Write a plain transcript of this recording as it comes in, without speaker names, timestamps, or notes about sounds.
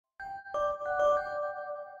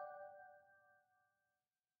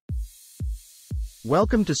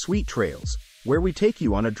Welcome to SuiteTrails, where we take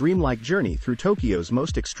you on a dreamlike journey through Tokyo's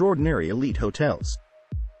most extraordinary elite hotels.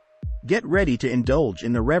 Get ready to indulge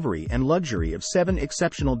in the reverie and luxury of 7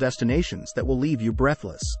 exceptional destinations that will leave you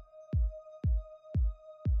breathless.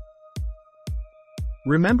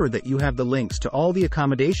 Remember that you have the links to all the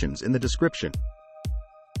accommodations in the description.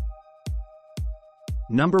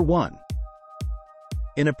 Number 1.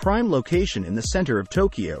 In a prime location in the center of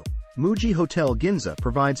Tokyo, Muji Hotel Ginza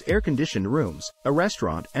provides air-conditioned rooms, a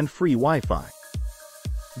restaurant, and free Wi-Fi.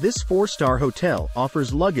 This 4-star hotel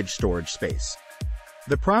offers luggage storage space.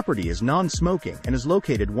 The property is non-smoking and is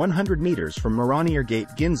located 100 meters from Maranier Gate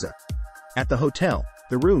Ginza. At the hotel,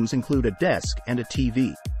 the rooms include a desk and a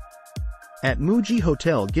TV. At Muji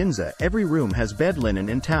Hotel Ginza, every room has bed linen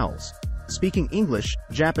and towels. Speaking English,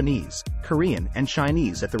 Japanese, Korean, and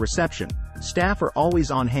Chinese at the reception, staff are always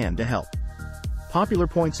on hand to help. Popular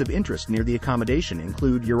points of interest near the accommodation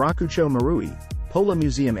include Yurakucho Marui, Pola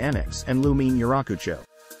Museum Annex, and Lumine Yurakucho.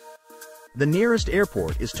 The nearest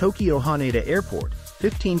airport is Tokyo Haneda Airport,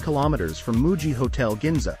 15 kilometers from Muji Hotel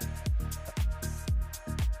Ginza.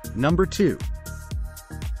 Number 2.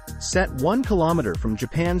 Set 1 kilometer from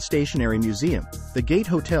Japan Stationary Museum, the Gate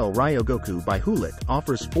Hotel Ryogoku by Hulik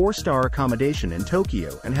offers 4-star accommodation in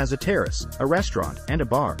Tokyo and has a terrace, a restaurant, and a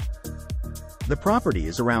bar. The property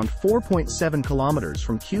is around 4.7 kilometers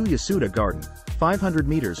from Q Yasuda Garden, 500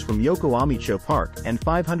 meters from Yokoamicho Park, and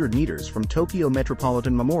 500 meters from Tokyo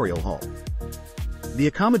Metropolitan Memorial Hall. The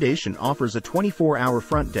accommodation offers a 24-hour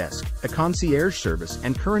front desk, a concierge service,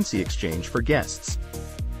 and currency exchange for guests.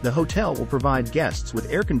 The hotel will provide guests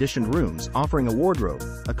with air-conditioned rooms offering a wardrobe,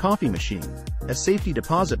 a coffee machine, a safety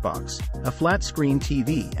deposit box, a flat-screen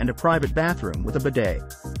TV, and a private bathroom with a bidet.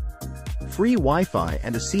 Free Wi-Fi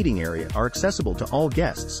and a seating area are accessible to all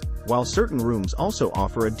guests, while certain rooms also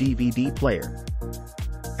offer a DVD player.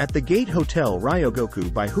 At the Gate Hotel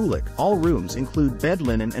Ryogoku by Hulik, all rooms include bed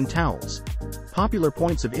linen and towels. Popular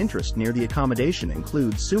points of interest near the accommodation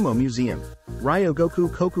include Sumo Museum, Ryogoku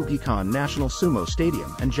Kokugikan National Sumo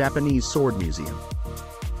Stadium, and Japanese Sword Museum.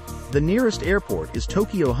 The nearest airport is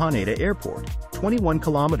Tokyo Haneda Airport, 21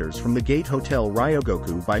 kilometers from the Gate Hotel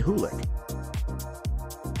Ryogoku by Hulik.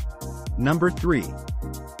 Number 3.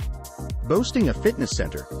 Boasting a fitness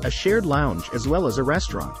center, a shared lounge, as well as a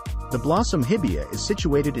restaurant, the Blossom Hibiya is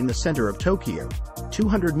situated in the center of Tokyo,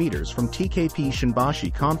 200 meters from TKP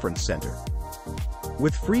Shinbashi Conference Center.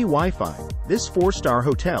 With free Wi-Fi, this 4-star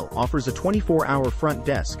hotel offers a 24-hour front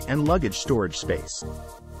desk and luggage storage space.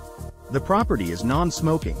 The property is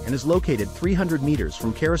non-smoking and is located 300 meters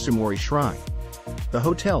from Karasumori Shrine. The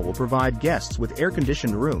hotel will provide guests with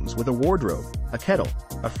air-conditioned rooms with a wardrobe, a kettle,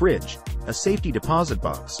 a fridge, a safety deposit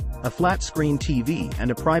box, a flat-screen TV, and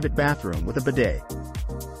a private bathroom with a bidet.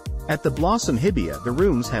 At the Blossom Hibiya, the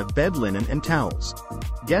rooms have bed linen and towels.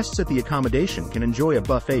 Guests at the accommodation can enjoy a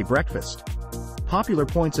buffet breakfast. Popular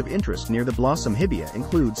points of interest near the Blossom Hibiya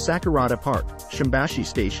include Sakurada Park, Shimbashi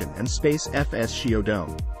Station, and Space FS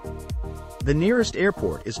Shiodome. The nearest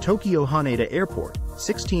airport is Tokyo Haneda Airport,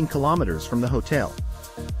 16 kilometers from the hotel.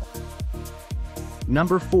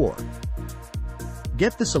 Number 4.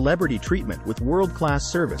 Get the celebrity treatment with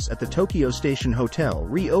world-class service at the Tokyo Station Hotel.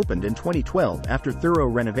 Reopened in 2012 after thorough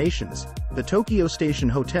renovations, the Tokyo Station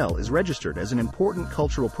Hotel is registered as an important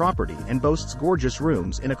cultural property and boasts gorgeous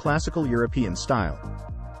rooms in a classical European style.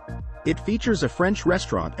 It features a French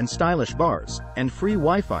restaurant and stylish bars, and free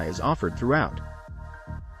Wi-Fi is offered throughout.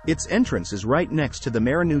 Its entrance is right next to the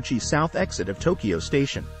Marunouchi South exit of Tokyo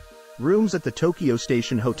Station. Rooms at the Tokyo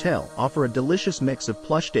Station Hotel offer a delicious mix of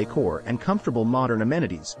plush decor and comfortable modern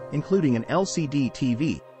amenities, including an LCD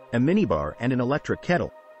TV, a minibar, and an electric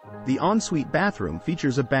kettle. The ensuite bathroom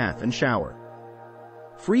features a bath and shower.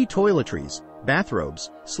 Free toiletries, bathrobes,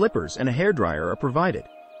 slippers, and a hairdryer are provided.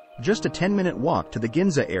 Just a 10-minute walk to the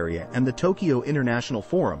Ginza area and the Tokyo International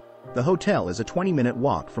Forum, the hotel is a 20-minute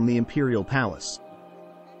walk from the Imperial Palace.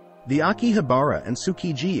 The Akihabara and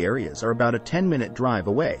Tsukiji areas are about a 10-minute drive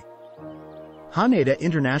away. Haneda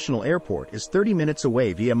International Airport is 30 minutes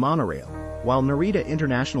away via monorail, while Narita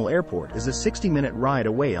International Airport is a 60-minute ride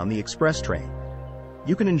away on the express train.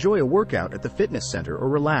 You can enjoy a workout at the fitness center or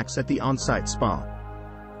relax at the on-site spa.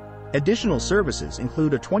 Additional services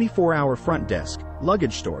include a 24-hour front desk,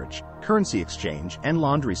 luggage storage, currency exchange, and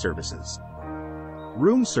laundry services.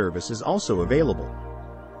 Room service is also available.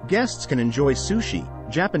 Guests can enjoy sushi,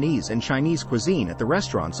 Japanese and Chinese cuisine at the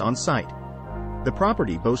restaurants on site. The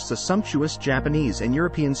property boasts a sumptuous Japanese and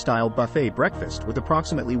European-style buffet breakfast with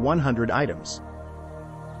approximately 100 items.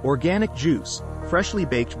 Organic juice, freshly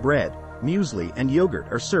baked bread, muesli, and yogurt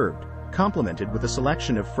are served, complemented with a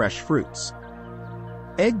selection of fresh fruits.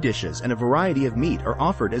 Egg dishes and a variety of meat are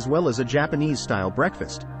offered, as well as a Japanese-style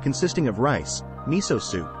breakfast, consisting of rice, miso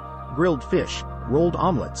soup, grilled fish, rolled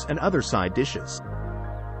omelets, and other side dishes.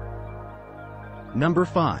 Number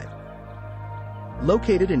 5.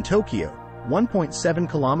 Located in Tokyo, 1.7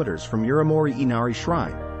 kilometers from Uramori Inari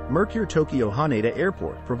Shrine, Mercure Tokyo Haneda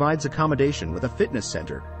Airport provides accommodation with a fitness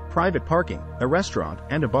center, private parking, a restaurant,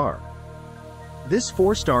 and a bar. This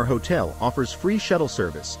 4-star hotel offers free shuttle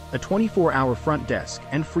service, a 24-hour front desk,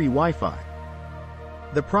 and free Wi-Fi.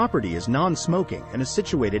 The property is non-smoking and is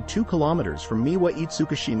situated 2 kilometers from Miwa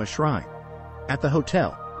Itsukishima Shrine. At the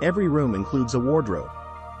hotel, every room includes a wardrobe.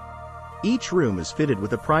 Each room is fitted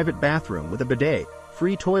with a private bathroom with a bidet,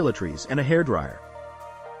 free toiletries, and a hairdryer.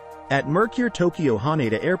 At Mercure Tokyo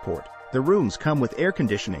Haneda Airport, the rooms come with air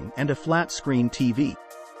conditioning and a flat-screen TV.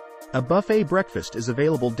 A buffet breakfast is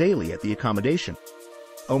available daily at the accommodation.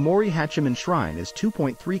 Omori Hachiman Shrine is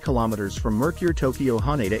 2.3 kilometers from Mercure Tokyo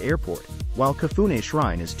Haneda Airport, while Kafune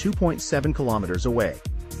Shrine is 2.7 kilometers away.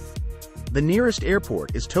 The nearest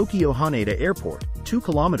airport is Tokyo Haneda Airport, 2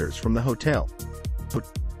 kilometers from the hotel.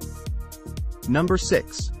 Number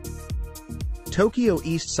 6. Tokyo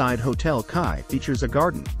East Side Hotel Kai features a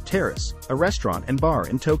garden, terrace, a restaurant and bar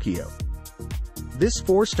in Tokyo. This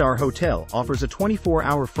 4-star hotel offers a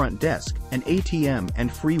 24-hour front desk, an ATM, and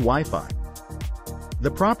free Wi-Fi.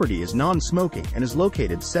 The property is non-smoking and is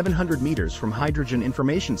located 700 meters from Hydrogen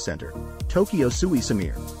Information Center, Tokyo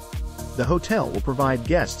Suisamir. The hotel will provide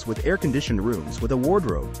guests with air-conditioned rooms with a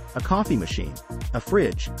wardrobe, a coffee machine, a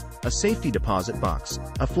fridge, a safety deposit box,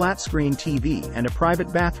 a flat-screen TV, and a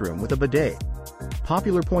private bathroom with a bidet.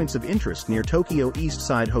 Popular points of interest near Tokyo East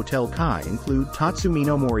Side Hotel Kai include Tatsumi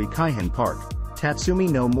no Mori Kaihen Park, Tatsumi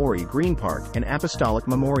no Mori Green Park, and Apostolic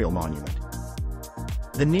Memorial Monument.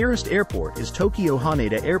 The nearest airport is Tokyo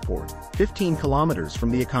Haneda Airport, 15 kilometers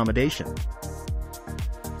from the accommodation.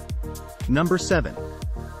 Number 7.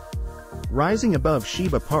 Rising above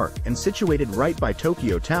Shiba Park and situated right by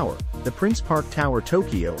Tokyo Tower, the Prince Park Tower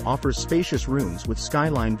Tokyo offers spacious rooms with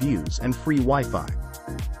skyline views and free Wi-Fi.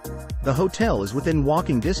 The hotel is within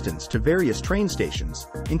walking distance to various train stations,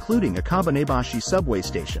 including Akabanebashi subway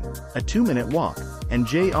station, a 2-minute walk, and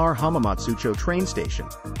JR Hamamatsucho train station,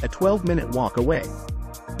 a 12-minute walk away.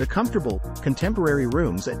 The comfortable, contemporary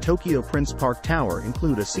rooms at Tokyo Prince Park Tower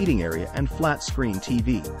include a seating area and flat-screen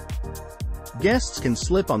TV. Guests can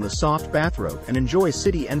slip on the soft bathrobe and enjoy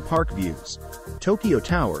city and park views. Tokyo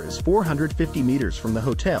Tower is 450 meters from the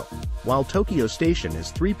hotel, while Tokyo Station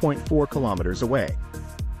is 3.4 kilometers away.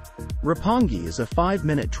 Roppongi is a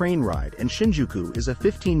 5-minute train ride and Shinjuku is a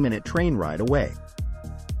 15-minute train ride away.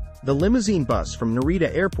 The limousine bus from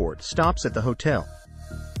Narita Airport stops at the hotel.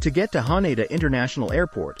 To get to Haneda International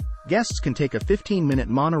Airport, guests can take a 15-minute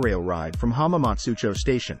monorail ride from Hamamatsucho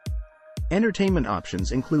Station. Entertainment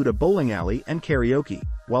options include a bowling alley and karaoke,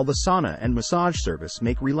 while the sauna and massage service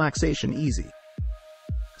make relaxation easy.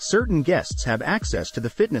 Certain guests have access to the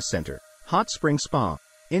fitness center, hot spring spa,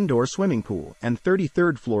 indoor swimming pool, and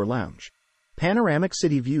 33rd floor lounge. Panoramic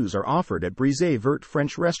city views are offered at Brise Vert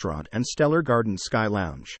French Restaurant and Stellar Gardens Sky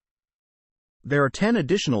Lounge. There are 10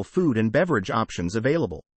 additional food and beverage options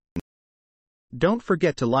available. Don't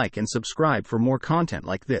forget to like and subscribe for more content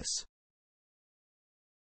like this.